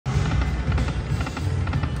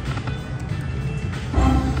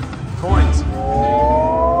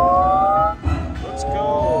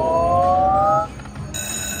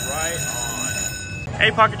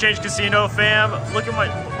Hey, Pocket Change Casino fam. Look at what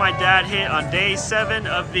my dad hit on day 7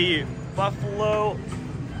 of the Buffalo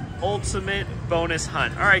Ultimate Bonus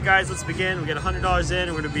Hunt. All right, guys, let's begin. We get $100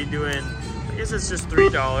 in. We're gonna be doing, I guess it's just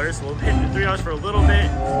 $3. We'll hit $3 for a little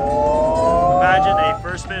bit. Imagine a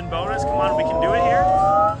first spin bonus. Come on, we can do it here.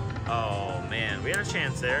 Oh man, we had a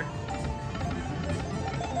chance there.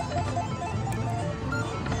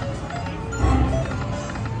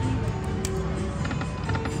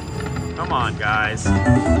 Come on, guys.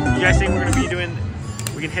 You guys think we're gonna be doing,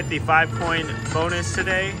 we can hit the 5-coin bonus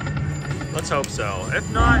today? Let's hope so. If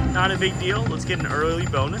not, not a big deal. Let's get an early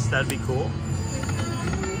bonus. That'd be cool.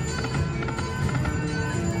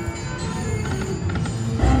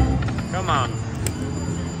 Come on.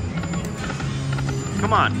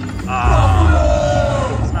 Come on.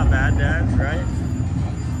 It's not bad, Dad, right?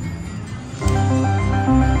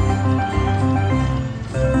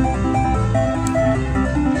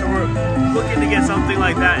 So we're looking to get something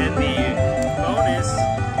like that in the bonus,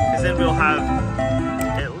 because then we'll have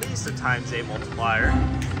at least a ×8 multiplier.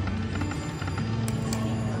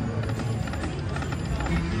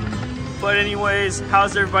 But anyways,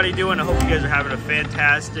 how's everybody doing? I hope you guys are having a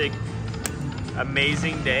fantastic,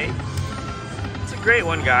 amazing day. It's a great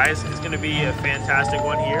one, guys. It's gonna be a fantastic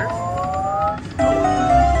one here.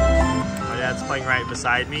 My dad's playing right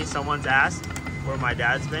beside me. Someone's asked where my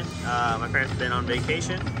dad's been. My parents have been on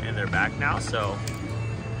vacation and they're back now, so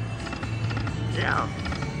yeah.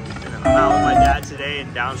 I'm out with my dad today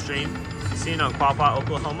in Downstream Casino in Quapaw,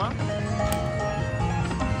 Oklahoma.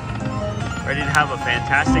 Ready to have a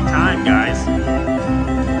fantastic time, guys.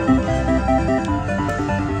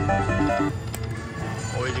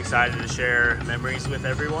 Always excited to share memories with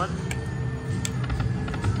everyone.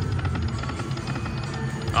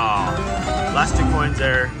 Oh, last 2 coins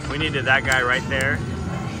there. We needed that guy right there.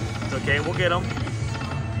 It's okay, we'll get him.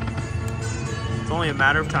 It's only a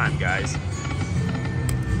matter of time, guys.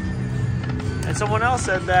 And someone else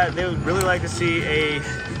said that they would really like to see a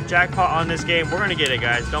jackpot on this game. We're gonna get it,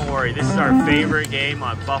 guys. Don't worry. This is our favorite game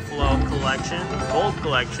on Buffalo Collection, Gold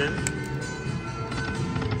Collection.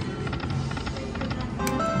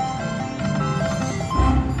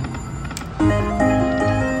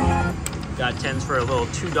 Got 10s for a little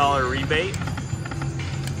 $2 rebate.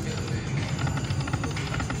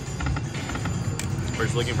 We're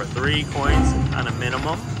just looking for 3 coins on a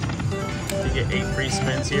minimum to get 8 free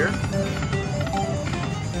spins here.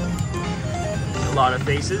 A lot of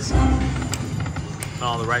faces, in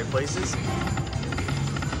all the right places.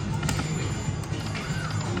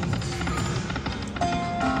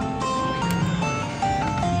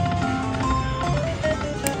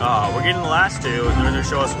 Oh, we're getting the last 2, and they're gonna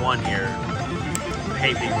show us 1 here. I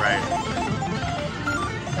hate being right.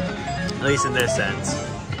 At least in this sense.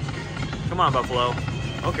 Come on, Buffalo.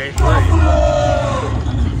 Okay, 3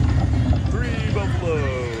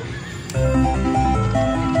 Buffalo.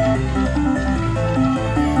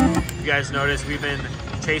 You guys notice we've been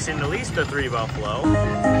chasing at least the 3 Buffalo.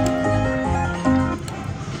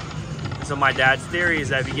 So my dad's theory is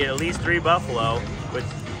that if you get at least 3 Buffalo with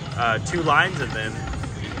 2 lines of them,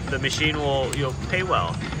 the machine will, you'll pay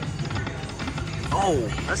well. Oh,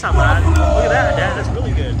 that's not bad. Look at that, Dad. That's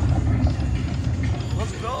really good.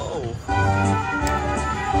 Let's go.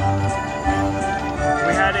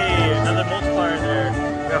 We had another multiplier there.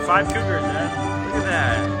 We got 5 cougars, Dad. Look at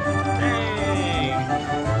that. Dang.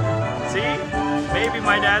 See? Maybe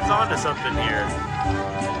my dad's onto something here.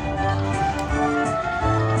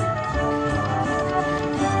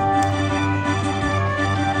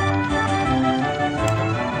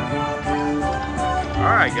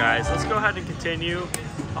 Alright guys, let's go ahead and continue.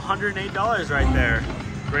 $108 right there.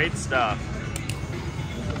 Great stuff.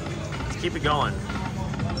 Let's keep it going.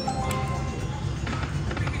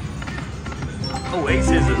 Oh,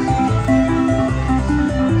 aces.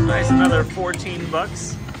 Nice, another 14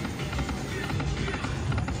 bucks.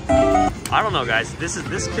 I don't know, guys.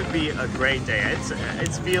 This could be a great day.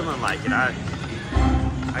 It's feeling like it.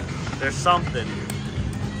 There's something.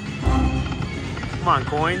 Come on,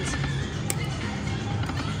 coins.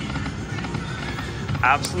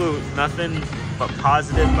 Absolute nothing but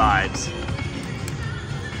positive vibes.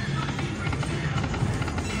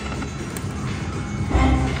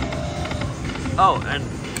 Oh, and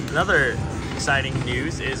another exciting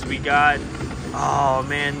news is we got, oh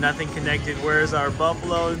man, nothing connected. Where's our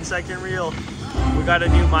Buffalo in second reel? We got a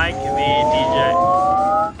new mic, the DJ.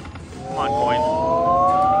 Come on, coin.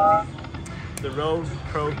 The Rode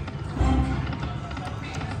Pro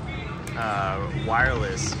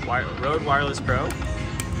Rode Wireless Pro.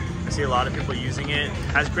 I see a lot of people using it.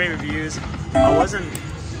 Has great reviews. I wasn't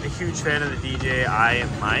a huge fan of the DJI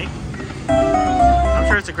mic. I'm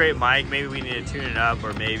sure it's a great mic. Maybe we need to tune it up,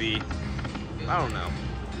 or maybe, I don't know.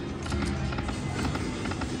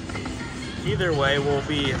 Either way, we'll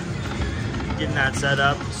be getting that set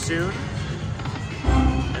up soon.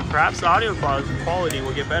 And perhaps the audio quality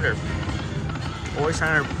will get better. Always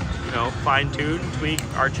trying to, you know, fine tune, tweak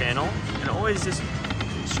our channel, and always just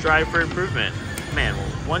strive for improvement. Man,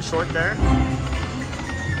 one short there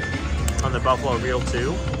on the Buffalo Reel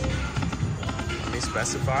 2. Let me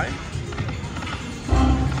specify.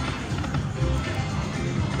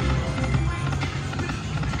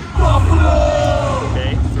 Buffalo!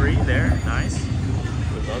 Okay, 3 there, nice.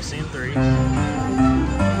 We love seeing 3.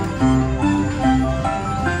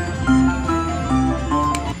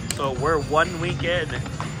 So we're 1 week in.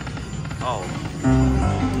 Oh.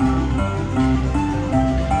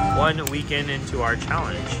 1 weekend into our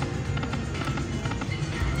challenge.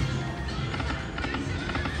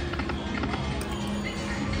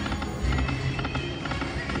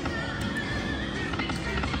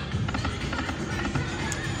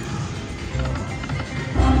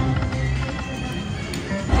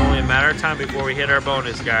 It's only a matter of time before we hit our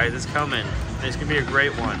bonus, guys. It's coming. It's gonna be a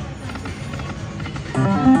great one.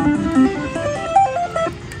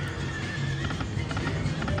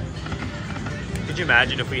 Could you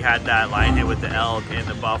imagine if we had that line hit with the elk and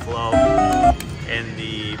the buffalo and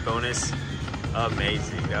the bonus?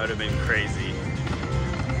 Amazing. That would have been crazy.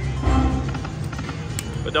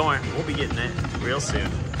 But don't worry, we'll be getting it real soon.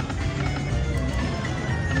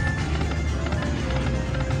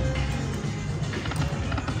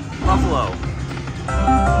 Buffalo.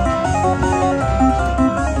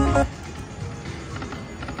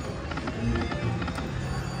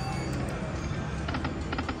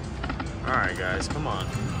 Alright guys, come on.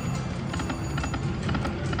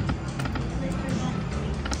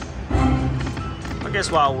 I guess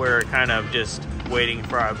while we're kind of just waiting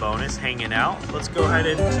for our bonus, hanging out, let's go ahead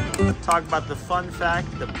and talk about the fun fact,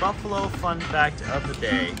 the Buffalo fun fact of the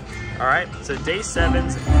day. Alright, so day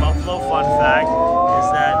 7's Buffalo fun fact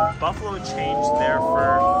is that Buffalo changed their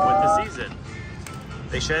fur with the season.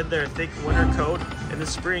 They shed their thick winter coat in the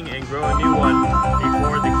spring and grow a new one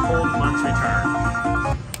before the cold months return.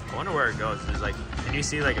 I wonder where it goes. There's like, can you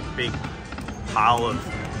see like a big pile of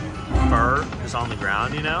fur just on the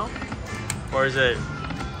ground, you know? Or is it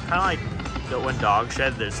kind of like when dogs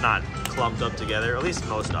shed, it's not clumped up together, at least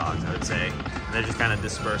most dogs, I would say. And they're just kind of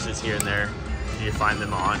disperses here and there. And you find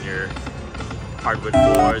them on your hardwood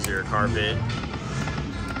floors or your carpet.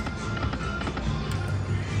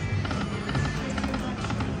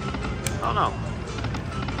 I don't know.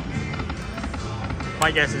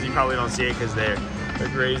 My guess is you probably don't see it because they're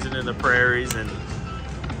grazing in the prairies and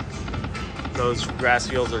those grass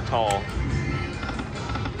fields are tall.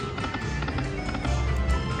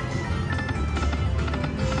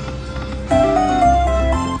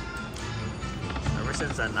 Ever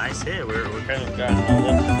since that nice hit, we're kind of gotten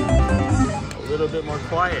a little bit more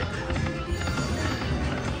quiet.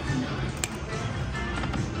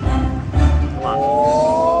 Come on.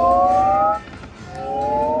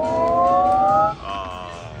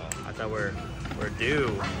 We're due.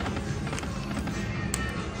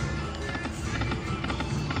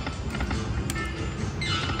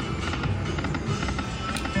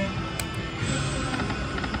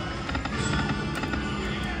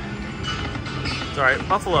 It's all right,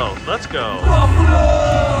 Buffalo, let's go.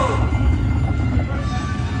 Buffalo!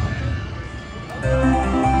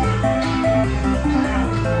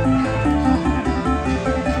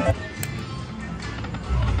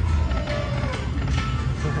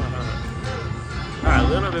 Alright, a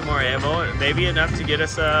little bit more ammo, maybe enough to get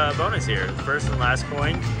us a bonus here. First and last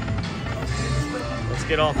coin. Let's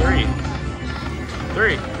get all 3.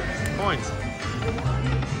 3 coins.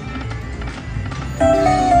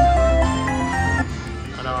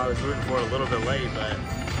 I know I was rooting for it a little bit late, but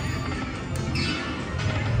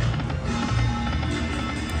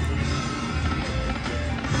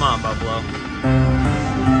come on, Buffalo.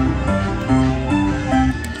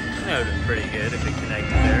 That would have been pretty good if it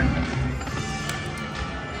connected there.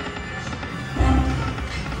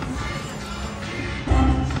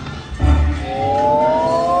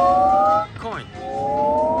 Coin.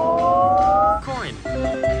 Coin.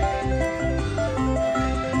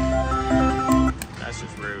 That's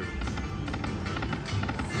just rude.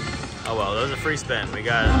 Oh well, that was a free spin. We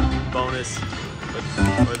got a bonus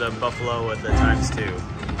with the Buffalo with the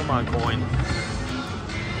 ×2. Come on, coin.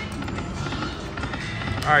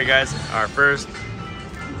 Alright guys, our first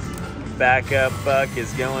backup buck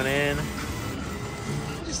is going in.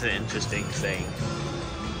 Just an interesting thing.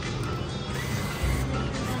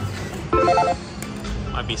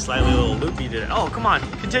 Might be slightly a little loopy today. Oh, come on,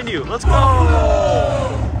 continue. Let's go.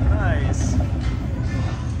 Nice.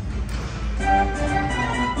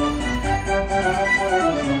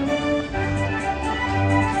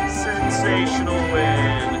 Sensational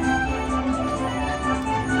win.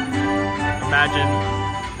 Imagine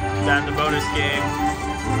that in the bonus game.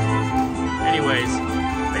 Anyways,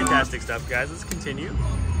 fantastic stuff, guys. Let's continue.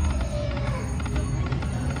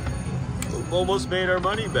 We've almost made our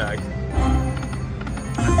money back.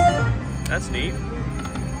 That's neat.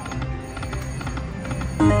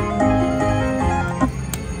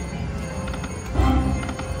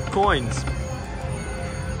 Coins.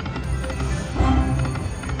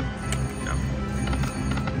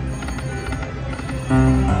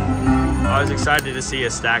 I was excited to see a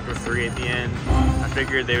stack of 3 at the end. I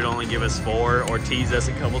figured they would only give us 4 or tease us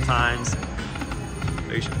a couple times.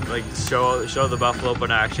 They should, like, show the buffalo but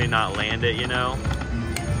actually not land it, you know?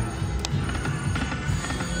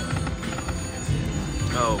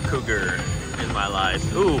 Oh, cougar in my life.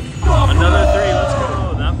 Ooh, another 3. Let's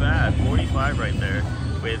go. Not bad. 45 right there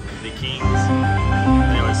with the kings.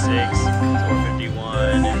 And it was 6, so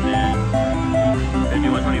 51, and then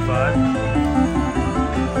 51.25.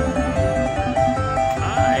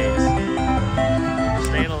 Nice.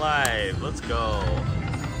 Staying alive. Let's go.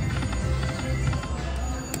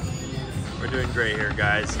 We're doing great here,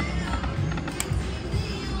 guys.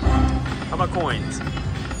 How about coins?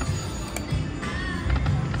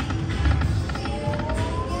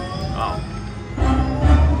 Oh.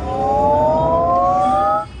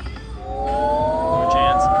 No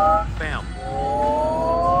chance. Bam.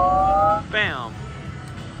 Bam.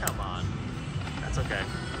 Come on. That's okay.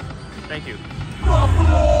 Thank you.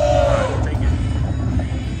 Alright, we'll take it.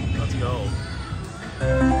 Let's go.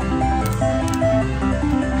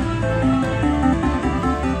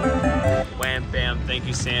 Wham, bam. Thank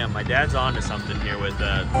you, Sam. My dad's on to something here with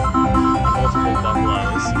multiple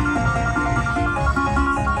buffaloes.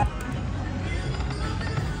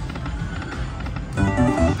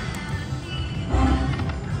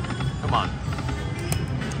 Come on.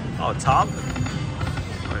 Oh, top?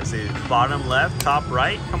 Let's see, bottom left, top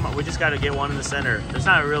right? Come on, we just gotta get one in the center. There's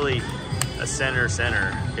not really a center,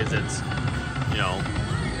 because it's, you know,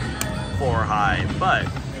 4 high, but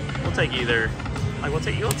we'll take either. Like, we'll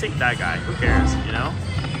take that guy. Who cares, you know?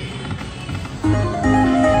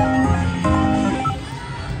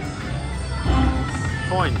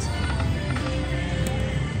 Coins.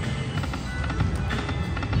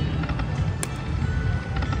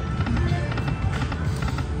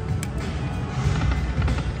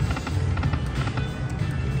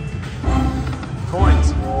 Coins.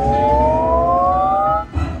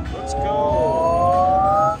 Let's go.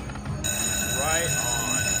 Right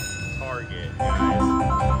on target, guys.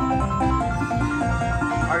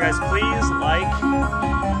 Alright, guys, please like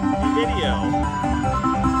the video.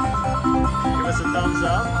 Give us a thumbs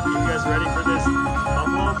up. You guys ready for this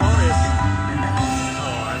buffalo bonus?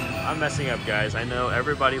 Oh, I'm messing up, guys. I know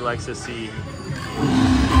everybody likes to see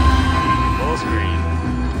full screen.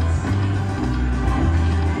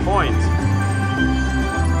 Coins.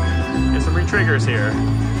 Get some re-triggers here.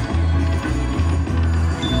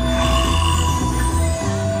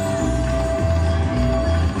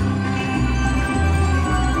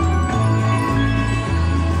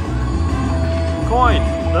 Coin,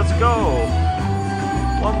 let's go.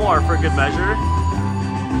 One more for good measure.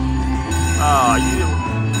 Oh, you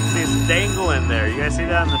see it's dangling there. You guys see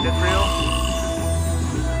that in the 5th reel?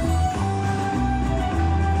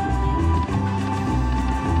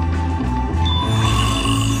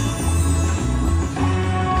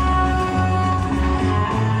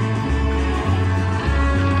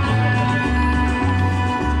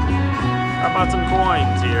 Some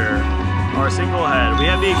coins here, or a single head. We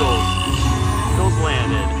have eagles. Eagles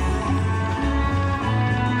landed.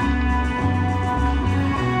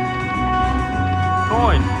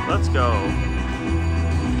 Coin, let's go.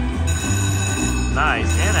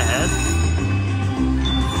 Nice, and a head.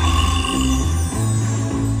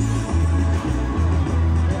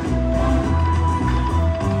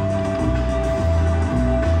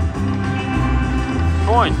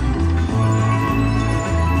 Coin.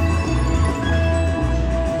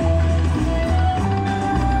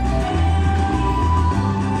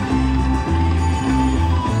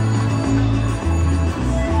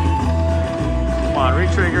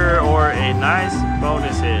 Trigger or a nice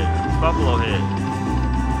bonus hit, buffalo hit.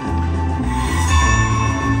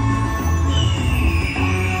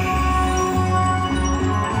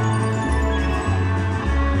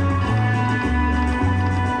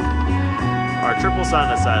 Our triple sun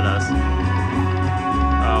beside us.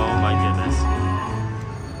 Oh my goodness.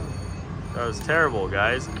 That was terrible,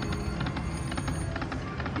 guys.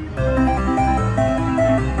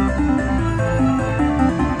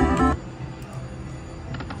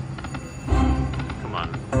 Come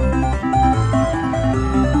on.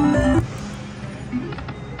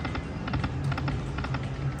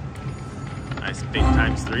 Nice big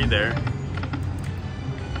 ×3 there.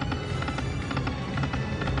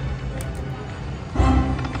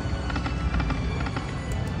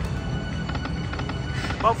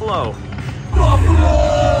 Buffalo. Buffalo!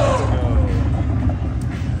 Let's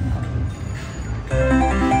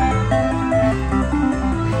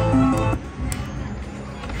go.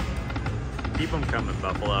 Keep them coming,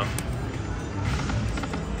 Buffalo.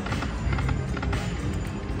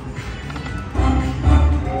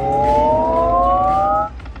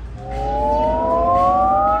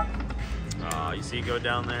 Oh, you see it go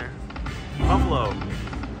down there? Buffalo.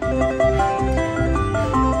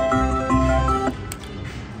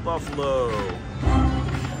 Buffalo.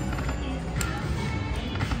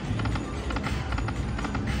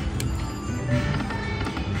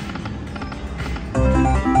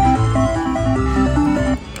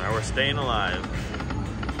 Now we're staying alive.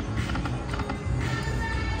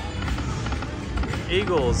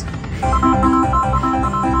 Eagles.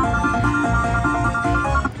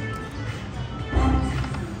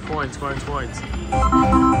 Coins, coins, coins.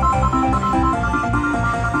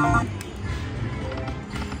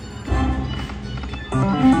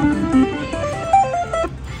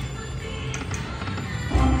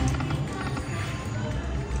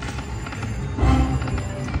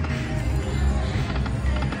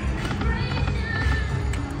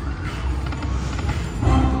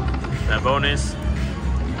 That bonus,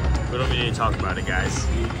 we don't need to talk about it, guys.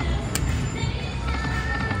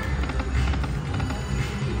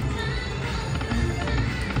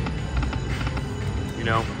 You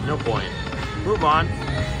know, no point. Move on.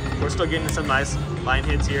 We're still getting some nice line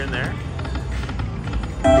hits here and there.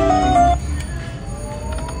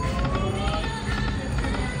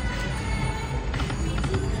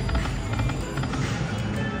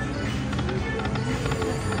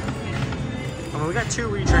 I mean, we got 2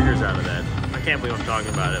 re-triggers out of that. I can't believe I'm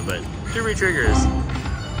talking about it, but 2 re-triggers.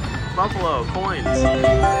 Buffalo, coins.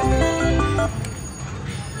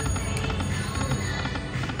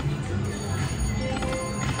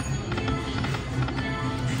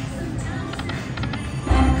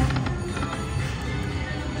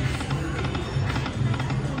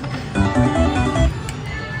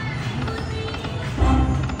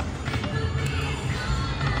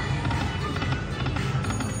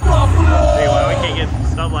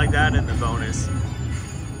 Stuff like that in the bonus.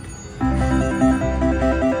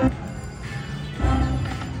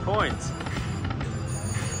 Coins.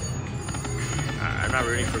 I'm not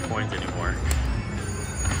rooting for coins anymore.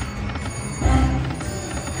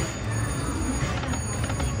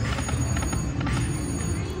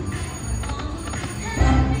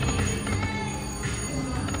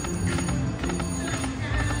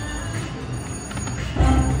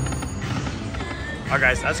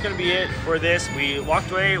 Alright guys, that's going to be it for this. We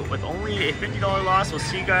walked away with only a $50 loss. We'll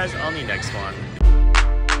see you guys on the next one.